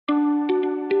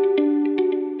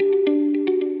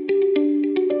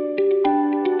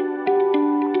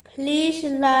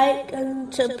like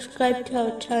and subscribe to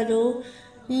our channel.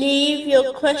 Leave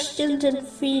your questions and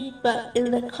feedback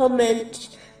in the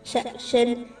comments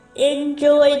section.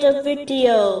 Enjoy the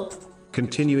video.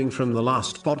 Continuing from the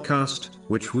last podcast,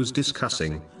 which was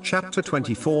discussing chapter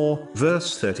 24,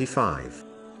 verse 35.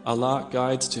 Allah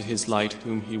guides to His light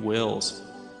whom He wills.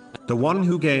 The one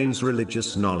who gains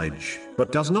religious knowledge,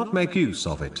 but does not make use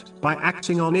of it by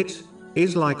acting on it,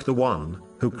 is like the one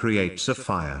who creates a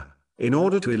fire in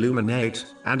order to illuminate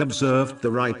and observe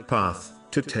the right path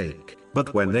to take,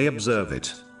 but when they observe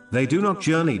it, they do not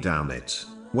journey down it.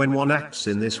 When one acts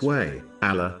in this way,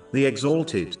 Allah, the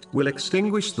Exalted, will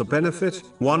extinguish the benefit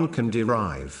one can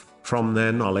derive from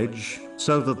their knowledge,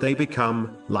 so that they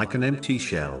become like an empty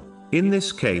shell. In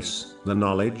this case, the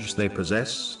knowledge they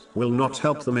possess will not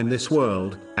help them in this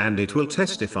world, and it will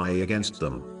testify against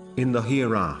them in the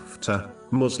hereafter.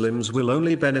 Muslims will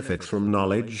only benefit from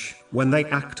knowledge when they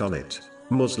act on it.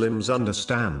 Muslims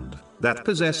understand that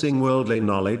possessing worldly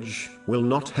knowledge will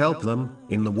not help them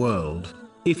in the world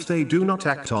if they do not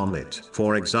act on it.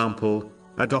 For example,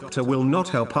 a doctor will not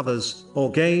help others or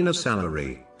gain a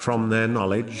salary from their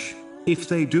knowledge if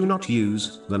they do not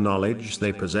use the knowledge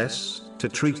they possess to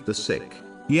treat the sick.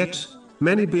 Yet,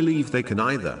 many believe they can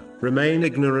either remain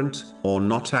ignorant or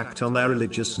not act on their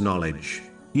religious knowledge,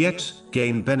 yet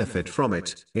gain benefit from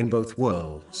it in both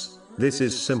worlds. This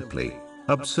is simply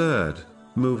absurd.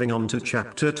 Moving on to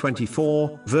chapter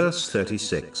 24, verse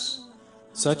 36.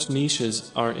 Such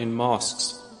niches are in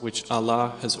mosques, which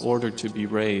Allah has ordered to be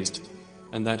raised,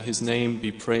 and that His name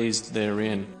be praised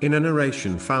therein. In a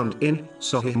narration found in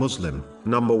Sahih Muslim,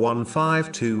 number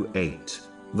 1528,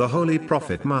 the Holy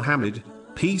Prophet Muhammad,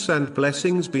 peace and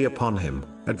blessings be upon him,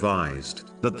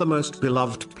 advised that the most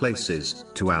beloved places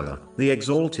to Allah, the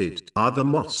Exalted, are the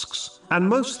mosques, and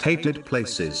most hated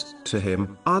places to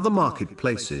Him are the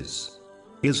marketplaces.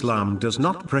 Islam does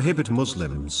not prohibit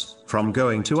Muslims from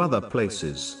going to other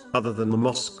places other than the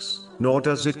mosques, nor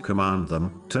does it command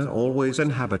them to always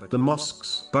inhabit the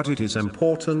mosques, but it is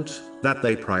important that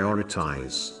they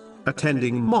prioritize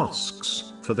attending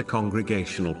mosques for the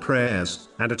congregational prayers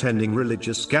and attending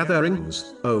religious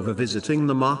gatherings over visiting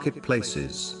the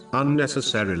marketplaces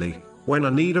unnecessarily. When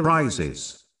a need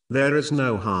arises, there is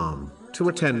no harm to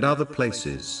attend other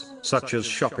places, such as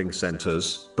shopping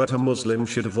centers, but a Muslim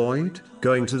should avoid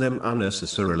going to them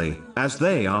unnecessarily, as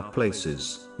they are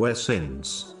places where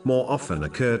sins more often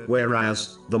occur,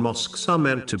 whereas the mosques are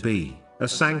meant to be a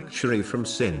sanctuary from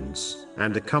sins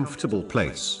and a comfortable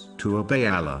place to obey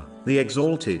Allah, the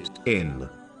Exalted, in.